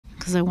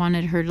because I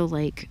wanted her to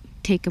like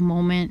take a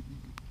moment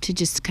to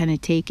just kind of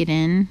take it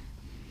in.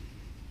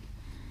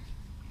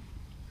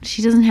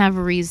 She doesn't have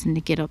a reason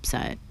to get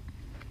upset.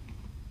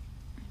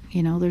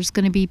 You know, there's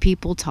going to be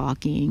people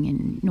talking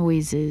and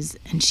noises,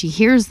 and she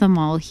hears them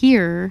all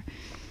here.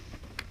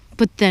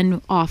 But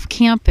then off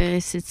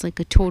campus, it's like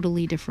a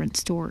totally different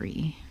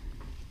story.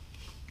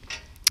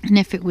 And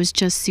if it was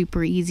just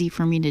super easy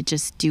for me to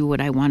just do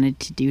what I wanted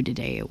to do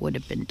today, it would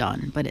have been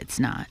done. But it's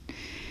not.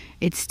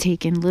 It's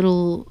taken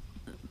little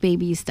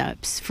baby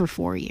steps for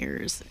 4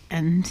 years.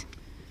 And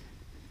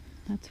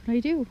that's what I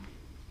do.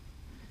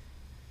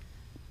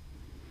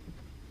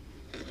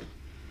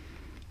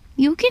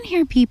 You can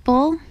hear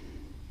people.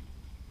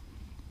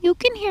 You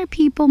can hear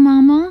people,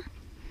 Mama.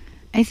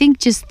 I think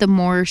just the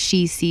more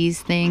she sees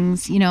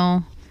things, you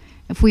know,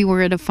 if we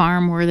were at a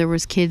farm where there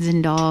was kids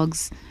and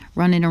dogs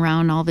running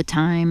around all the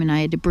time and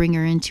I had to bring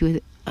her into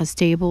a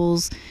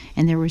stables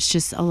and there was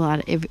just a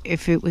lot,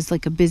 if it was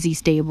like a busy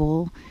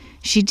stable,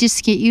 she'd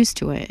just get used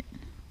to it.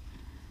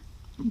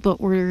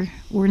 But we're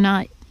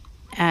not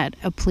at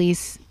a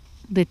place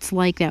that's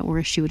like that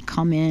where she would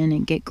come in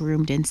and get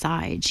groomed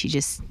inside. She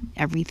just,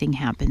 everything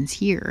happens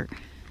here.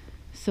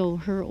 So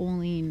her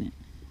only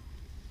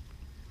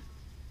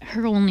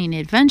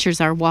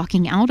adventures are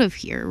walking out of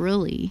here,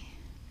 really.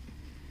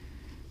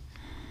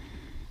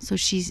 So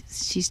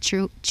she's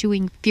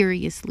chewing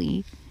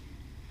furiously.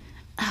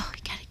 Oh, I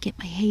gotta get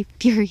my hay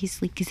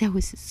furiously because that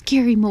was a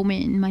scary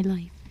moment in my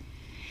life.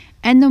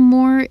 And the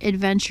more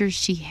adventures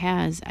she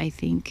has, I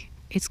think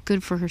it's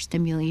good for her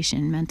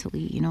stimulation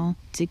mentally, you know,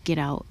 to get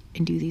out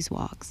and do these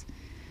walks.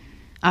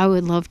 I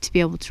would love to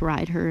be able to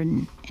ride her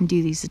and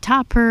do these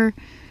atop her.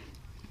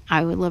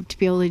 I would love to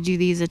be able to do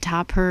these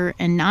atop her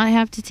and not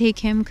have to take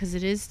him, because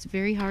it is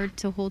very hard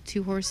to hold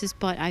 2 horses,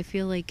 but I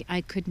feel like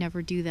I could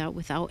never do that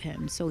without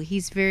him. So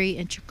he's very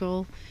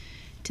integral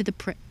to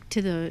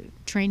the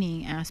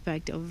training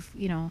aspect of,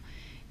 you know,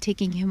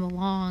 taking him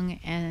along.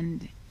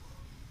 And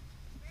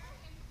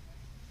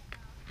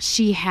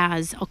she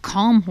has a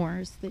calm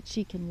horse that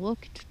she can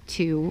look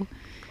to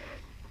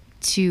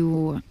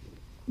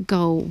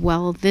go,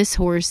 well, this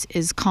horse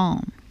is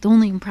calm. The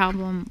only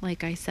problem,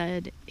 like I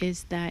said,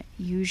 is that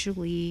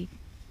usually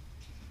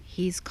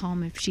he's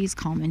calm if she's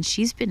calm. And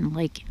she's been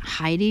like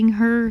hiding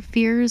her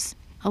fears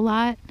a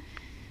lot.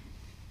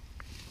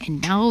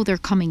 And now they're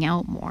coming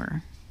out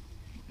more.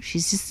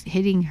 She's just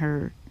hitting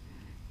her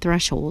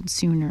threshold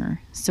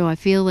sooner. So I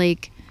feel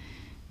like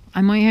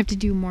I might have to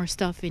do more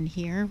stuff in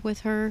here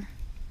with her.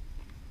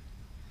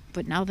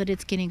 But now that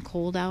it's getting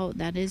cold out,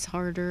 that is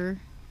harder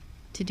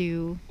to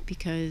do,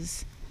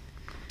 because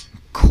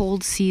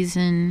cold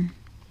season,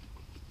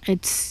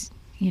 it's,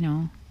 you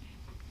know,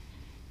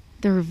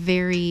 they're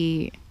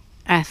very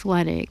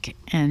athletic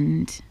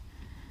and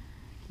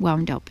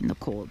wound up in the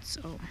cold.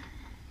 So,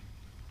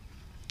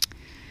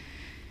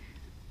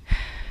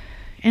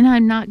 and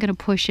I'm not going to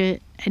push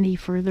it any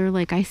further.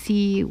 Like, I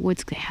see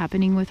what's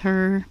happening with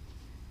her.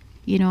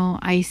 You know,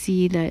 I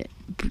see that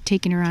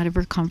taking her out of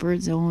her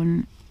comfort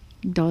zone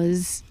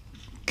does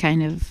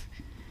kind of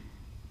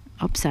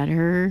upset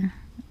her.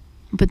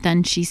 But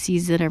then she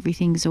sees that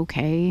everything's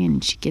okay,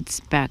 and she gets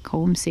back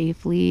home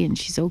safely, and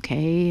she's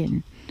okay,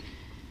 and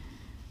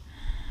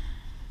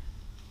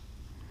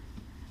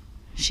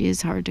she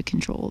is hard to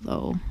control,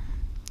 though.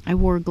 I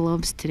wore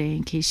gloves today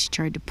in case she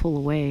tried to pull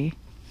away.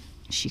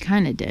 She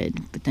kind of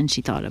did, but then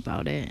she thought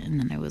about it, and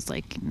then I was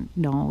like,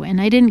 no. And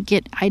I didn't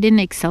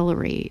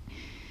accelerate.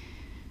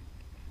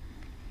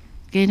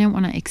 I didn't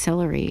want to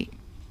accelerate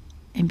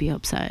and be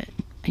upset.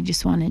 I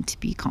just wanted to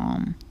be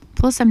calm.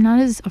 Plus, I'm not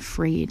as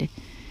afraid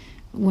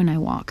when I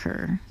walk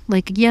her.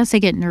 Like, yes, I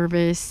get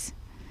nervous,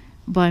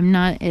 but I'm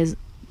not as,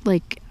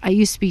 like, I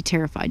used to be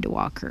terrified to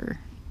walk her.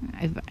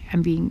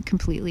 I'm being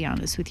completely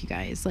honest with you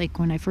guys. Like,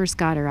 when I first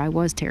got her, I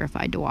was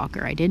terrified to walk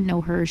her. I didn't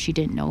know her. She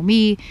didn't know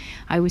me.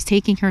 I was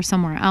taking her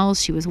somewhere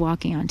else. She was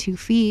walking on 2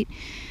 feet.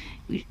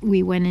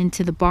 We went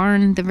into the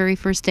barn the very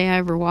first day I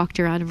ever walked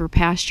her out of her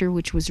pasture,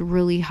 which was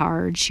really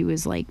hard. She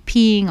was like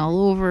peeing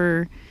all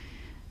over,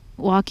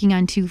 walking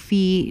on 2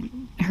 feet.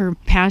 Her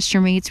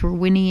pasture mates were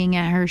whinnying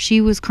at her.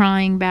 She was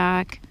crying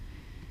back.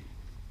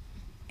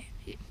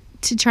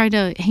 To try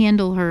to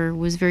handle her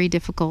was very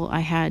difficult.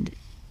 I had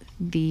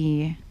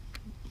the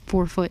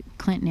 4-foot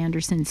Clinton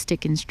Anderson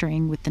stick and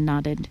string with the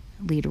knotted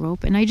lead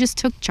rope, and I just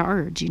took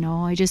charge, you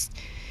know. I just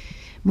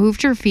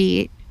moved her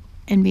feet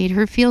and made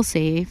her feel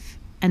safe.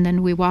 And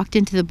then we walked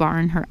into the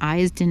barn. Her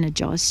eyes didn't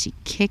adjust. She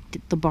kicked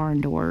the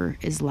barn door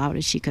as loud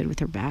as she could with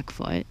her back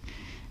foot.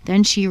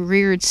 Then she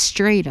reared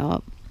straight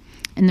up,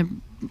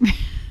 and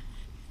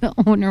the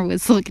owner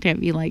was looking at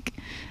me like,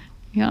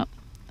 yep,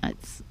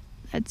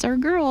 that's our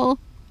girl.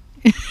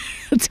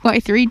 That's why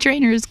 3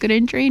 trainers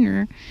couldn't train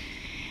her.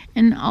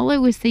 And all I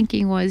was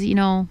thinking was, you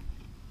know,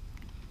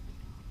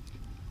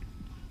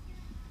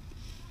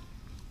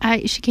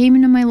 she came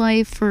into my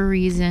life for a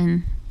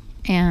reason,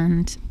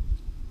 and,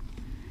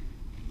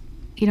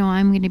 you know,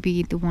 I'm going to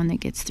be the one that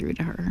gets through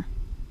to her.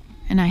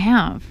 And I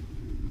have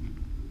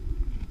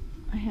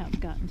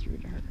gotten through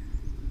to her.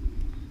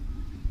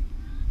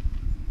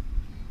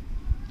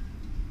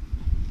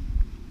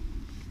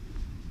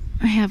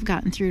 I have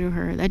gotten through to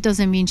her. That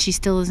doesn't mean she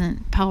still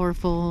isn't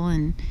powerful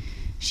and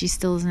she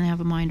still doesn't have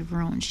a mind of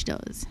her own. She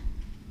does.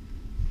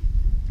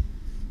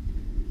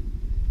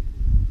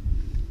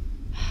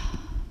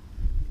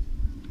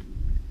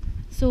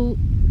 So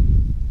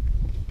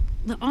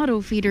the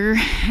auto feeder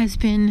has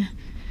been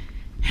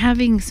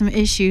having some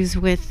issues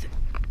with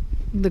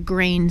the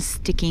grain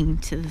sticking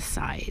to the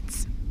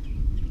sides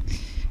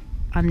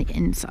on the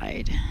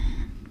inside,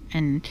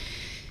 and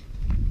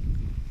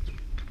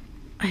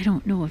I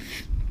don't know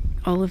if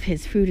all of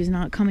his food is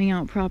not coming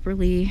out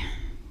properly,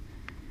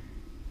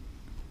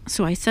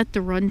 so I set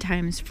the run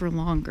times for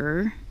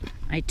longer.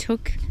 I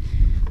took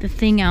the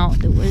thing out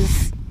that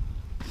was,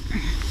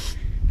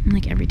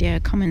 like, every day I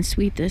come and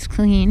sweep this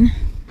clean,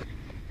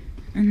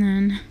 and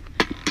then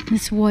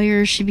this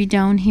wire should be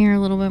down here a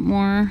little bit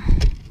more,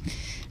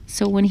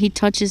 so when he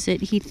touches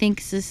it, he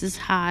thinks this is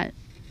hot.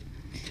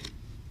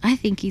 I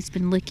think he's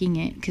been licking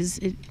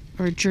it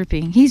or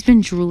dripping. He's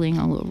been drooling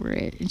all over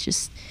it. It's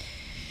just,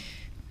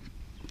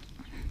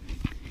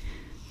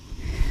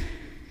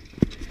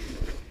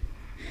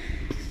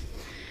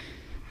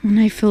 when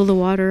I fill the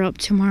water up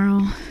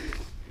tomorrow,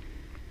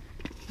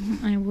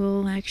 I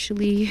will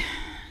actually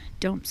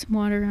dump some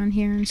water on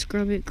here and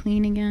scrub it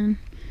clean again.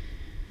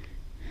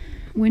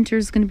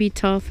 Winter's gonna be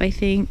tough, I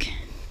think.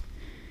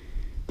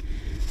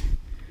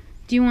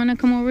 Do you want to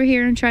come over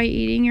here and try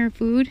eating your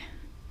food?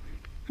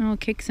 I'll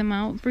kick some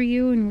out for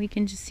you and we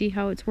can just see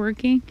how it's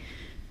working.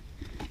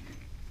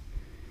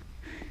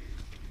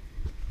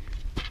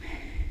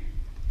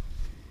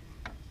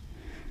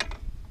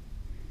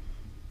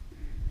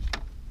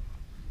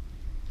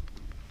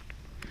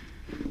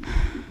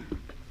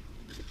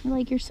 You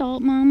like your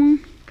salt, Mama?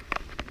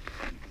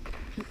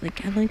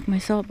 I like my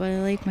salt, but I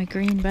like my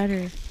green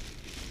better.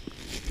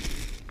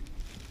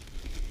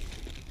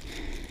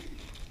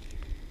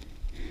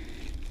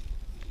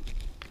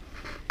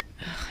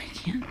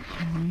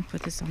 Let me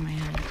put this on my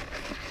head.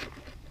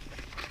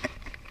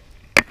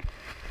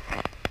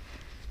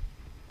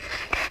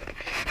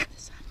 Put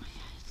this on my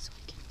head so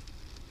I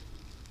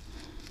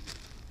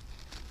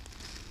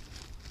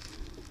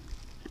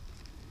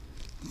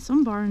can.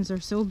 Some barns are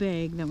so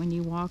big that when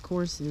you walk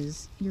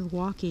horses, you're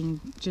walking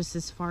just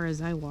as far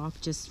as I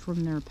walk, just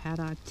from their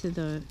paddock to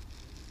the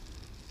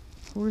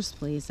horse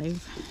place.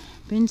 I've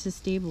been to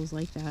stables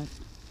like that.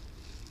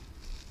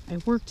 I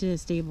worked at a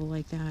stable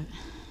like that.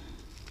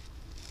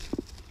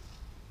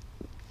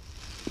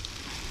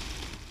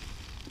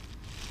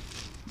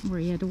 Where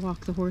you had to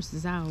walk the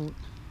horses out.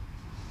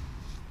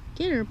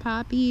 Get her,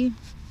 Poppy.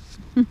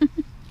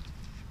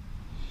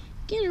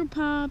 Get her,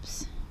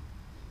 Pops.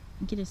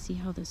 I get to see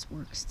how this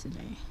works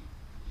today.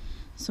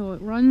 So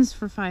it runs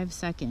for 5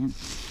 seconds.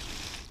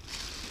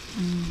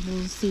 And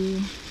we'll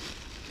see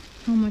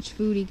how much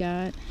food he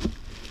got.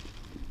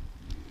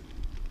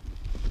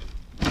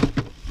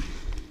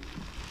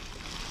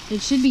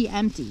 It should be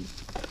empty.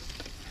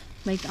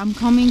 Like, I'm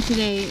coming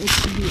today, it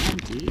should be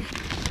empty.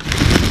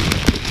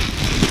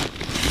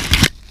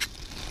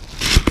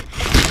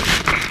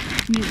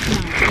 It's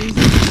not. There's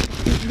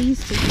at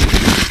least a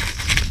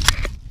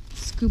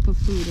scoop of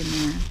food in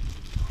there.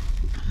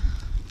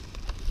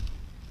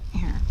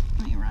 Here,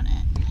 let me run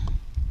it.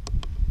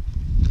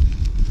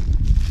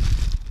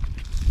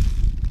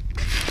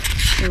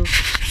 So,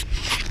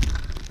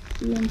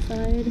 the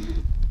inside.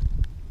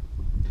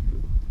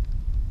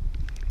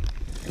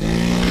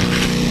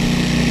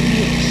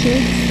 It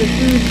shakes the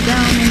food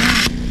down and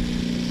out.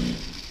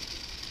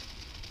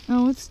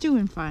 Oh, it's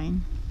doing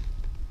fine.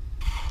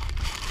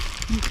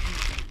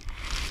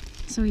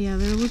 So yeah,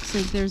 there looks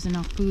like there's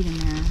enough food in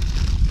there.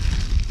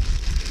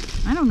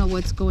 I don't know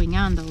what's going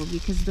on though,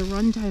 because the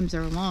run times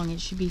are long. It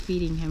should be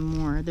feeding him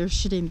more. There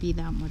shouldn't be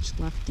that much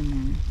left in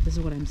there, is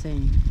what I'm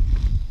saying.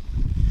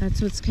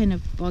 That's what's kind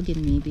of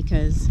bugging me,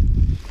 because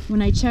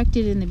when I checked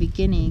it in the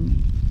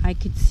beginning, I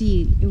could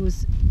see it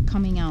was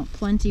coming out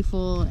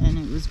plentiful and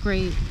it was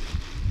great.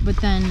 But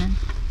then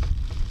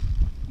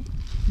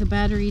the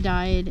battery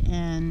died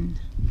and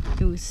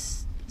it was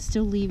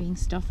still leaving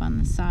stuff on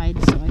the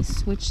side, so I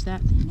switched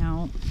that thing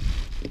out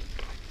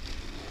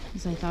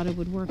because I thought it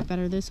would work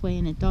better this way,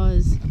 and it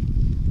does.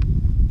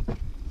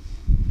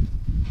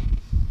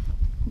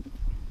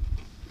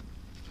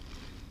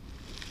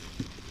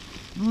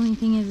 The only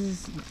thing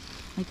is,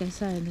 like I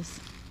said,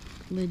 this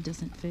lid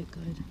doesn't fit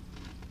good.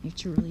 You have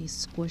to really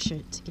squish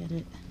it to get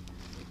it.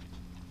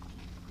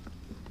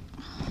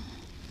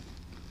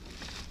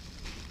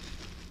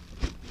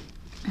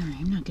 Alright,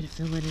 I'm not gonna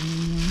fill it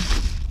anymore.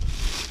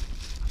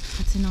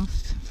 That's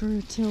enough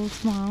for till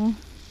tomorrow.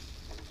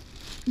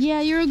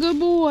 Yeah, you're a good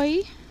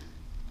boy.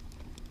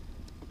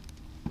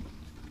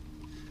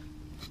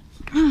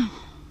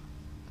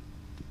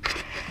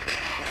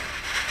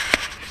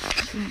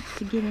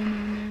 To get in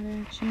on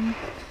that action.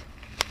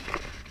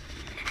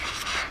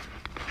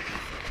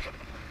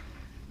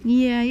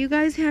 Yeah, you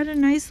guys had a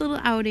nice little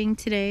outing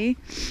today.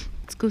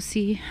 Let's go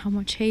see how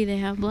much hay they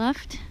have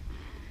left.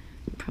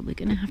 Probably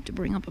gonna have to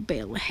bring up a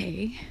bale of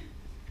hay.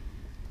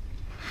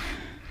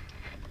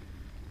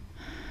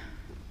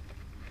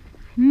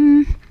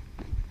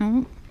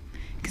 Oh,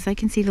 because I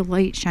can see the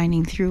light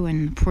shining through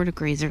and the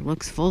portagrazer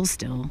looks full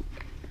still.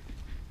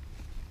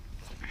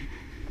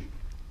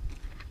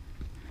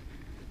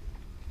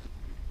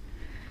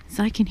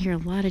 So I can hear a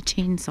lot of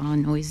chainsaw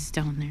noises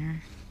down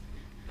there.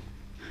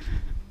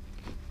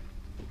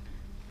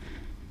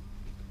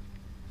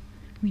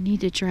 We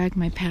need to drag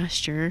my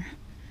pasture,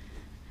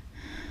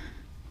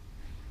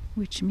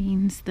 which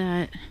means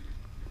that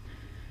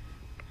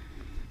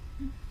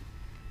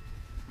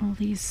all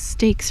these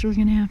stakes are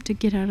gonna have to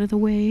get out of the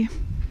way.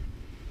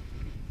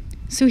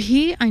 So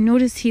I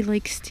notice he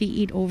likes to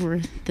eat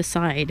over the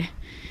side.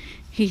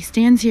 He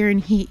stands here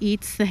and he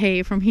eats the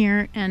hay from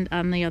here and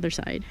on the other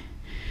side.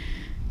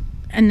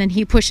 And then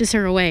he pushes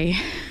her away.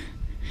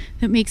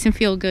 That makes him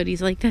feel good.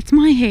 He's like, that's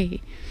my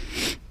hay.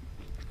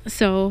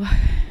 So,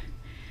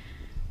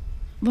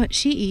 but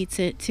she eats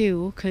it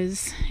too,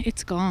 because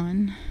it's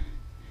gone.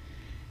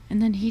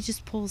 And then he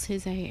just pulls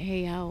his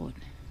hay out.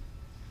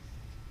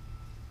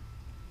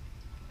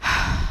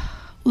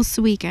 Well, it's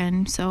the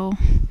weekend, so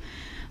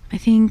I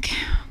think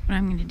what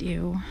I'm going to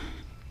do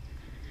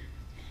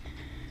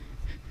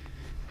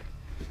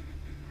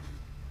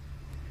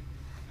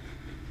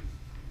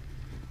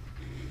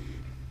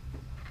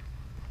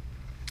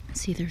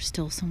see, there's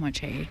still so much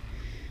hay.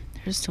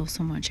 There's still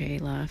so much hay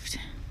left.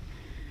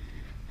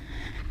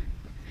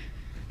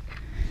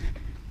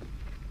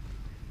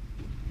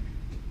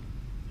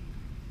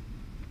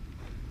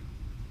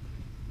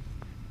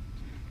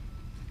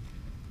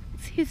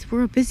 See,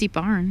 we're a busy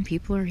barn.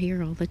 People are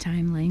here all the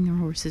time letting their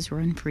horses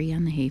run free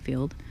on the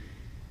hayfield.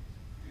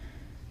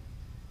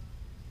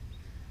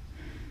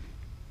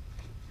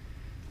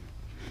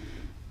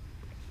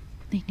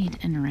 They need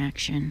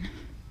interaction.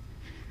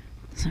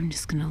 So I'm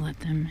just going to let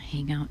them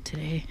hang out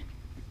today.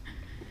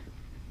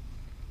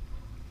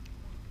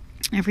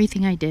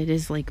 Everything I did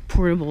is like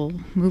portable,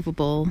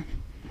 movable.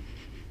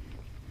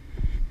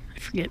 I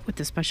forget what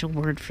the special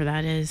word for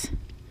that is.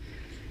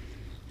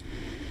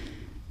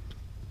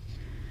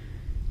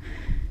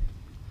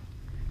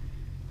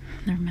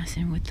 They're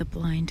messing with the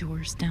blind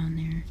horse down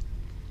there.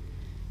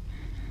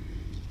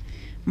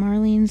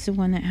 Marlene's the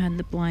one that had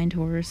the blind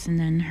horse, and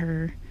then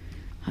her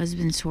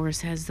husband's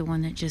horse has the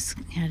one that just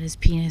had his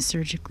penis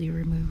surgically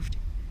removed.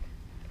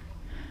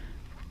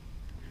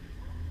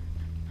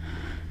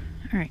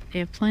 Alright, they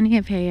have plenty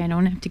of hay. I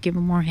don't have to give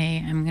them more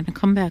hay. I'm going to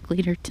come back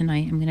later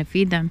tonight. I'm going to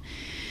feed them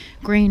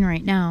grain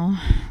right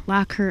now.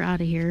 Lock her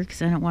out of here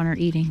because I don't want her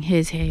eating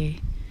his hay.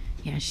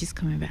 Yeah, she's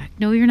coming back.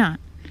 No, you're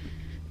not.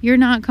 You're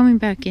not coming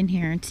back in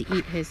here to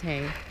eat his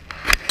hay.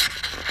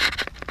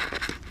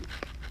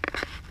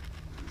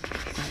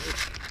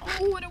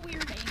 Oh, what a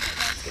weird angle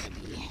that's going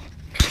to be.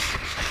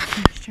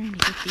 I'm just trying to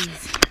get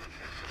these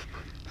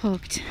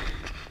hooked.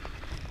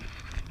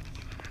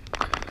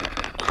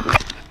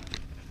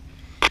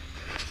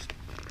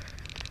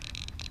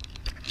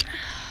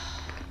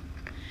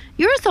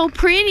 You're so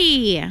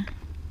pretty.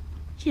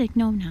 She's like,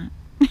 no, I'm not.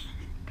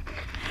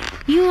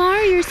 You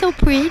are. You're so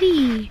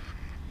pretty.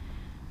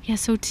 Yeah,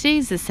 so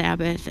today's the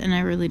Sabbath, and I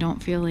really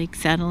don't feel like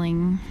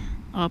settling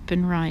up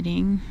and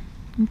riding.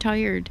 I'm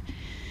tired.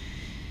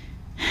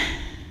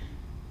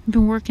 I've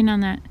been working on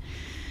that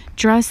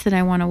dress that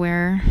I want to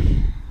wear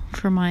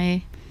for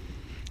I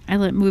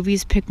let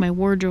movies pick my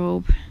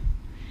wardrobe.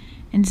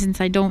 And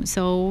since I don't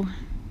sew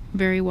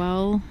very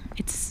well,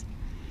 it's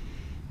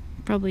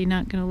probably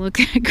not going to look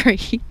that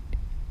great.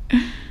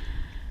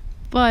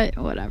 But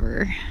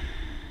whatever.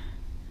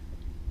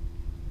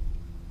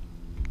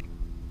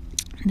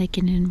 They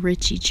can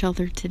enrich each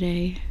other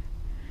today.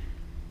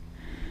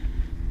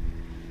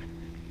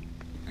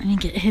 And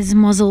get his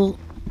muzzle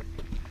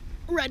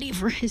ready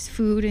for his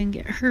food and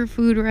get her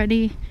food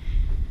ready.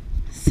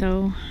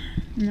 So,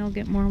 and they'll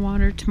get more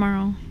water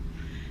tomorrow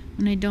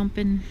when I dump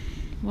and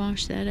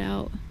wash that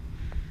out.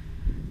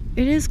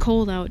 It is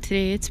cold out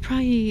today. It's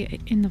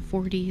probably in the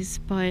 40s,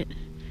 but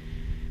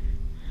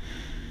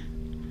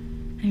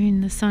I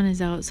mean, the sun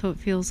is out, so it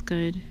feels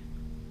good.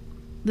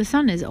 The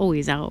sun is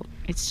always out.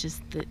 It's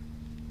just that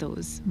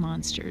those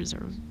monsters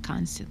are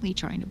constantly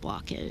trying to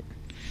block it.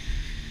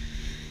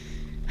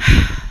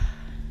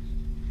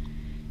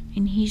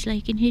 And he's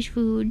liking his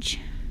food.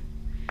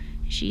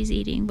 She's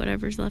eating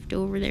whatever's left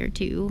over there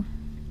too.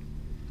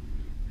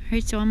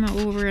 Alright, so I'm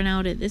over and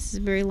out it. This is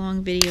a very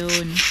long video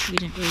and we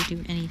didn't really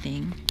do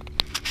anything.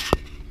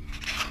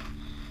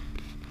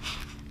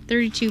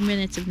 32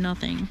 minutes of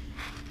nothing.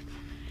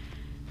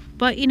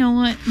 But you know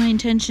what? My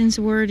intentions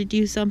were to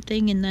do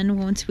something, and then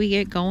once we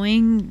get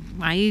going,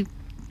 I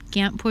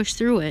can't push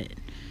through it.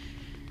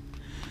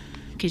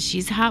 Because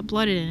she's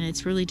hot-blooded and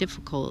it's really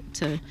difficult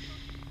to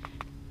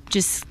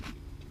just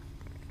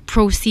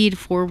proceed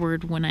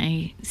forward when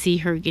I see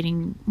her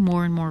getting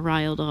more and more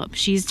riled up.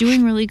 She's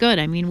doing really good.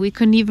 I mean, we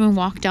couldn't even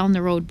walk down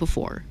the road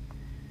before.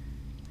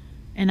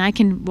 And I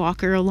can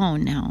walk her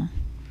alone now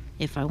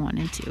if I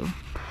wanted to.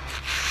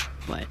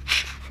 But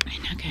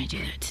I'm not going to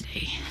do that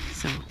today.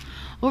 So,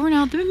 over and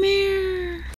out the mare.